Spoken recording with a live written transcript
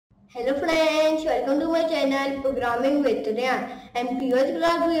Hello friends, welcome to my channel Programming with Ryan. And previous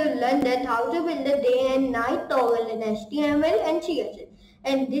class we have learned that how to build the day and night toggle in HTML and CSS.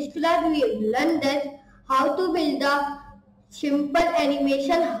 And this class we have learned that how to build the simple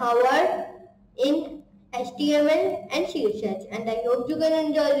animation hover in HTML and CSS. And I hope you can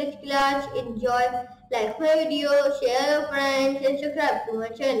enjoy this class. Enjoy, like my video, share with friends and subscribe to my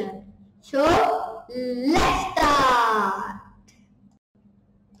channel. So let's start.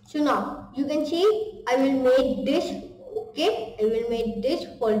 So now you can see I will make this. Okay, I will make this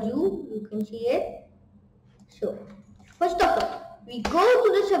for you. You can see it. So first of all, we go to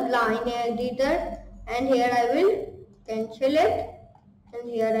the Sublime editor, and here I will cancel it, and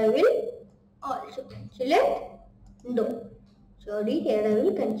here I will also cancel it. No, sorry, here I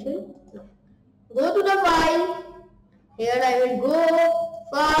will cancel. No. Go to the file. Here I will go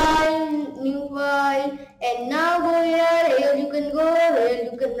file, new file, and now go here. Here you can go. Here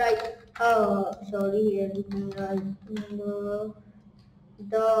you can write. Sorry. Here you can write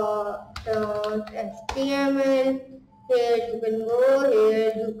 .html. Here you can go.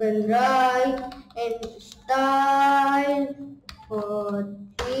 Here you can write and style for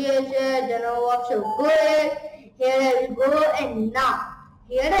CSS. Then so go here. Here I will go, and now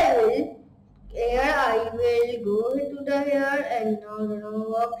here I will go to the here, and now the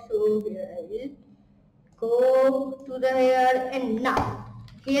work. So here I will go to the here, and now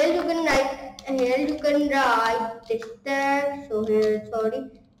here you can write, and here you can write this text. So here, sorry,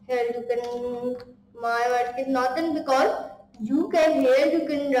 here you can, my work is not done because you can, here you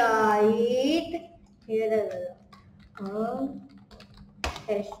can write, here I will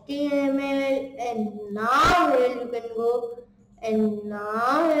HTML, and now here you can go, and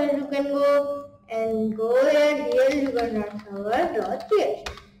now here you can go, and go here you can write our.txt.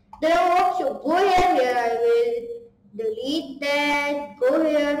 Then so go here I will delete that, go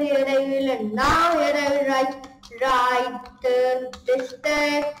here I will, and now here I will write this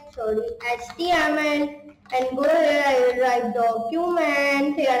text, sorry, HTML, and go here I will write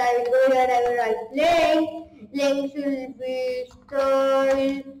document, here I will go here I will write link will be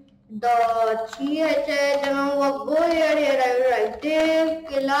style.css, and go here I will write this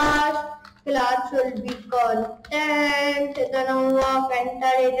class will be content, then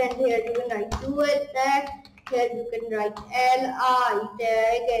enter it, and here you can write do it tag, here you can write li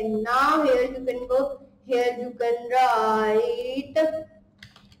tag, and now here you can go, here you can write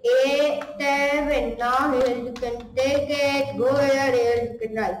a tab, and now here you can take it, go here you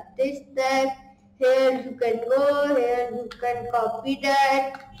can write this tag, here you can go, here you can copy that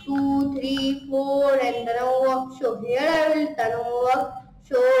 2, 3, 4, and then work. So here I will turn work.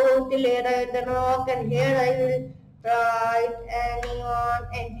 So till here I will turn work, and here I will write anyone,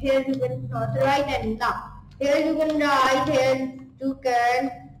 and here you can not write, and now here you can write, here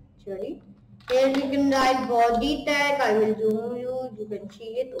you can write body tag. I will zoom you can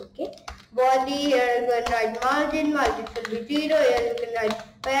see it. Okay, body, here you can write margin should be 0, here you can write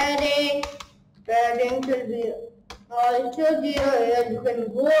padding should be also 0, here you can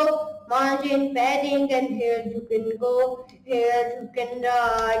go margin padding, and here you can go, here you can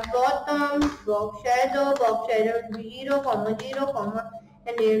write bottom box shadow will be 0, 0,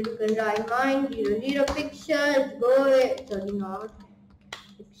 and here you can write mine 0, pixels, go here, sorry, not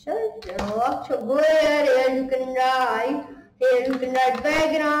pixels, so go here you can write,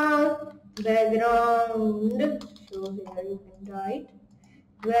 background, so here you can write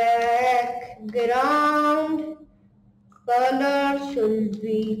background color should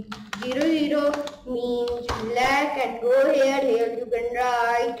be 0, means black, and go here you can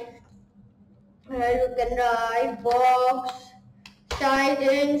write box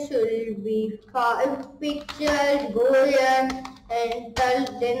size should be 5 pixels, go here, and tell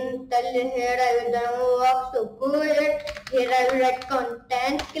here I will done work. So go here I will write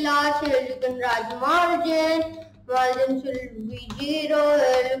content class, here you can write margin should be 0,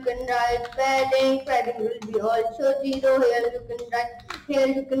 here you can write padding will be also 0, here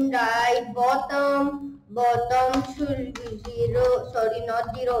you can write bottom should be 0, sorry, not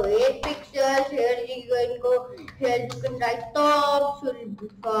 0, 8 pixels, here you can go, here you can write top should be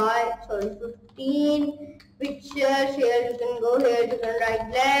 15 pixels, here you can go, here you can write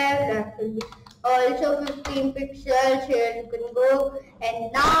left will be also 15 pixels, here you can go,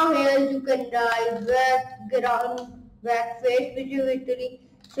 and now here you can write back face which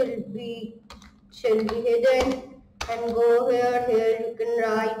should be hidden, and go here you can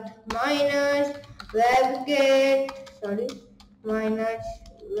write minus WebKit minus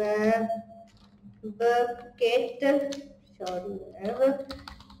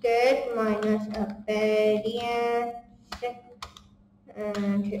appearance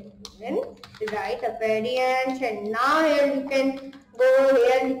and here you can write a variance, and now here you can go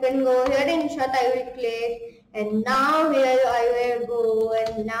here, insert I will click, and now here I will go,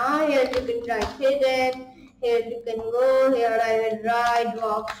 and now here you can write hidden, here you can go, here I will write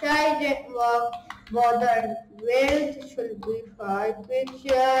box size and border width should be 5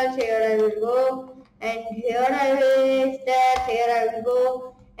 pixels, here I will go, and here I will step, here I will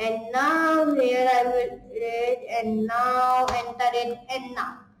go, and now here I will read, and now enter it, and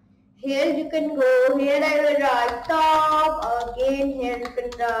now here you can go, here I will write top, again here you can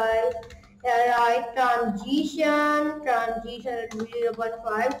write transition will be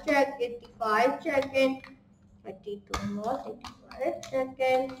 0.5 second, 85 seconds, 32 more, 85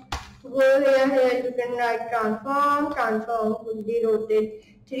 seconds. Go here you can write transform will be rotate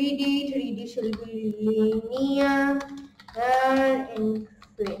 3D should be linear and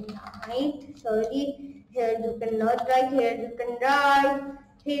infinite. Sorry, here you cannot write, here you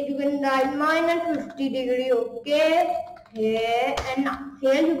can write minus 50 degree, okay. Here and now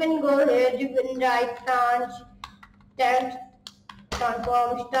here you can go, here you can write text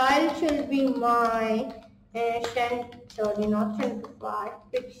transform style should be my not 75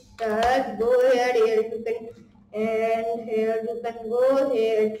 pixels. Go here you can, and here you can go,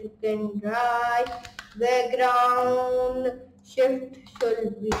 here you can write background shift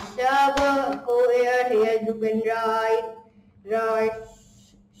should be server. Go here you can write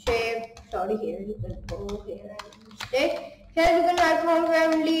shape. Sorry, here you can go, here I mistake. Here you can write font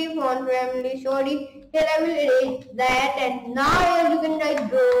family. Sorry, here I will erase that, and now here you can write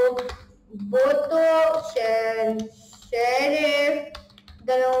boto serif.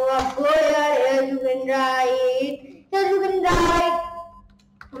 Then go here you can write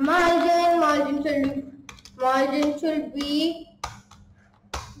margin should be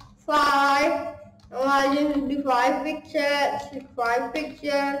 5. Margin will be 5 pixels.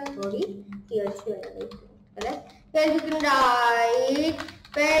 Sorry, here correct. Here you can write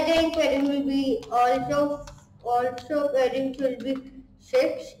padding. Padding will be also padding should be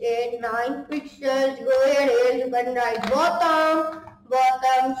 6, 8, 9 pixels. Go here you can write bottom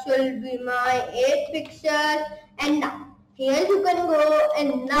should be my 8 pixels. And now here you can go,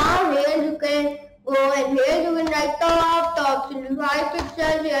 and now here you can go, and here you can write top should be 5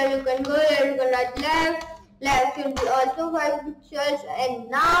 pixels. Here you can go, here you can write left should be also 5 pixels. And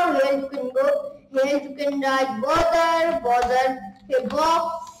now here you can go, here you can write border, here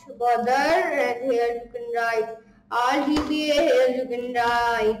box border, and here you can write RGBA, here you can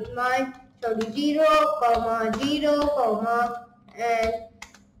write 0, and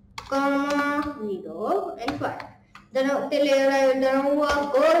 0 and 5. Then till here I will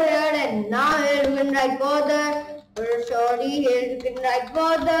go here, and now here you can write border. Here you can write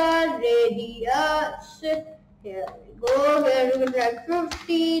border radius. Here we go. Here you can write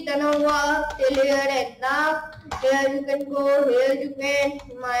 50. Then till here, and now here you can go. Here you can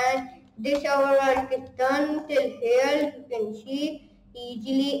this our work is done till here. You can see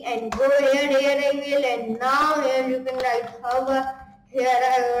easily, and go here I will, and now here you can write hover. Here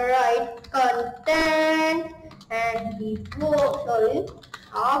I will write content, and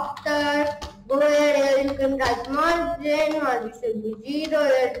after go here you can write margin should be 0.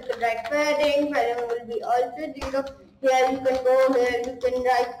 Here you can write padding will be also 0. Here you can go, here you can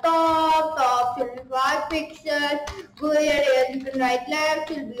write top should be 5 pixels. Go here you can write left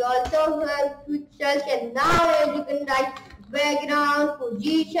should be also 5 pixels. And now here you can write background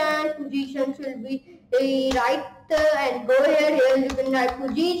position should be right, and go here you can write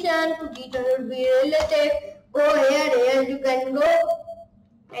position will be relative. Go here you can go,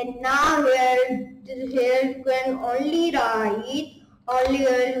 and now here you can only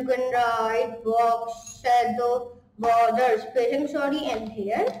here you can write box shadow border spacing, and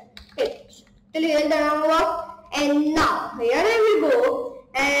here till here the homework. And now here I will go,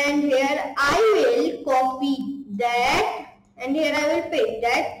 and here I will copy that, and here I will paste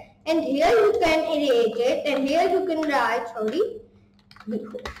that, and here you can erase it, and here you can write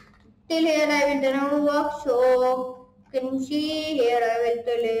before. Till here I will do homework. So you can see here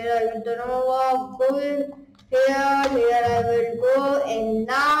till here I will do homework. Go here I will go, and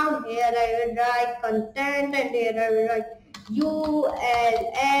now here I will write content, and here I will write ULLIA.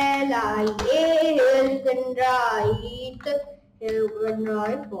 Here you can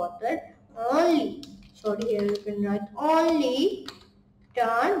write water only. Here you can write only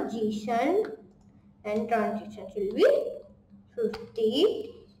transition, and transition will be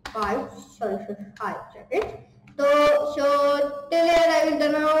 55 seconds. So till here I will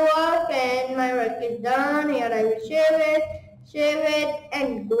done my work, and my work is done. Here I will save it,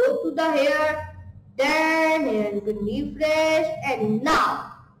 and go to the here Then here you can refresh, and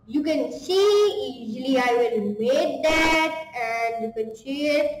now you can see easily I will make that, and you can see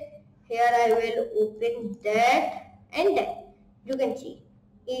it. Here I will open that, and then you can see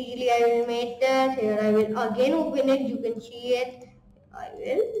easily I will make that. Here I will again open it. You can see it. I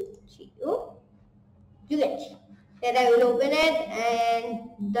will see you. You can see. Here I will open it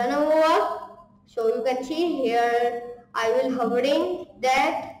and done over. So you can see here I will hovering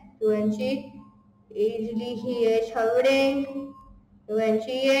that. You can see easily he is hovering. You can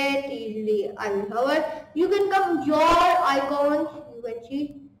see it easily. I will hover. You can come your icons. You can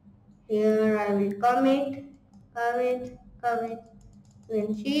see here I will come it. You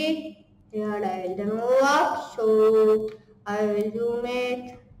can see here I will demo up. So I will zoom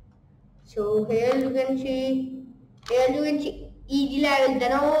it. So here you can see easily I will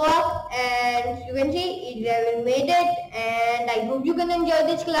demo up, and you can see easily I will made it. And I hope you can enjoy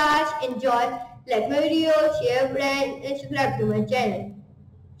this class. Enjoy. Like my video, share, friend, and subscribe to my channel.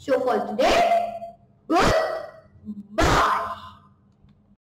 So for today,